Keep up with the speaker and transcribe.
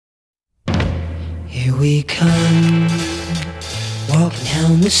Here we come, walking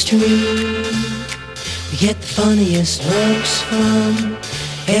down the street. We get the funniest looks from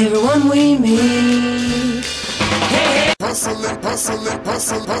everyone we meet. Hey, hey. Hustling, hustling,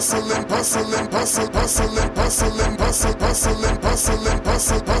 hustling, hustling, hustling, hustling, hustling, hustling, hustling, hustling, hustling, hustling,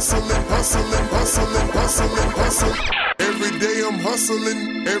 hustling, hustling, hustling, hustling, hustling. Every day I'm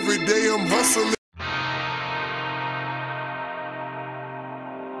hustling, every day I'm hustling.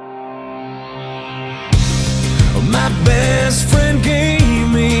 My best friend gave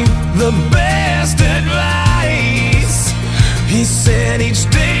me the best advice. He said each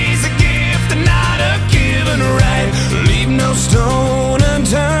day's a gift and not a given right. Leave no stone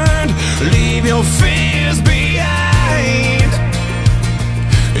unturned, leave your fears behind,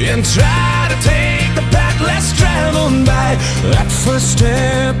 and try to take the path less traveled by. That first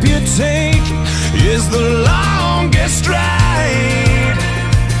step you take is the longest ride.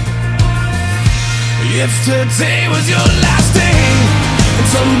 If today was your last day and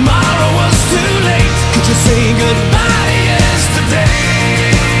tomorrow was too late, could you say goodbye to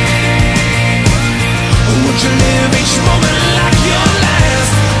yesterday? Would you live each moment like your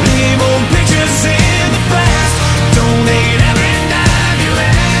last? Leave old pictures in the past. Donate every dime you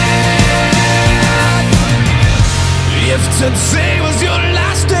had. If today was your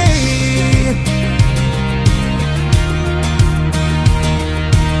last day,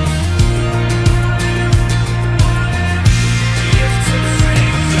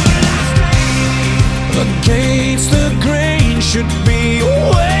 against the grain should be a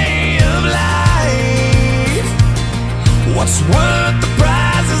way of life. What's worth the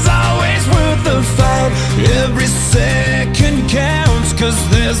prize is always worth the fight. Every second counts, 'cause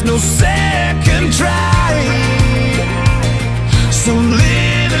there's no second try. So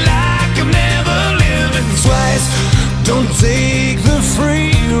live like you've never lived it twice. Don't take the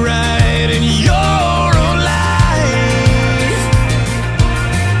free ride in your own life.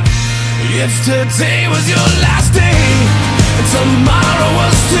 If today was your last day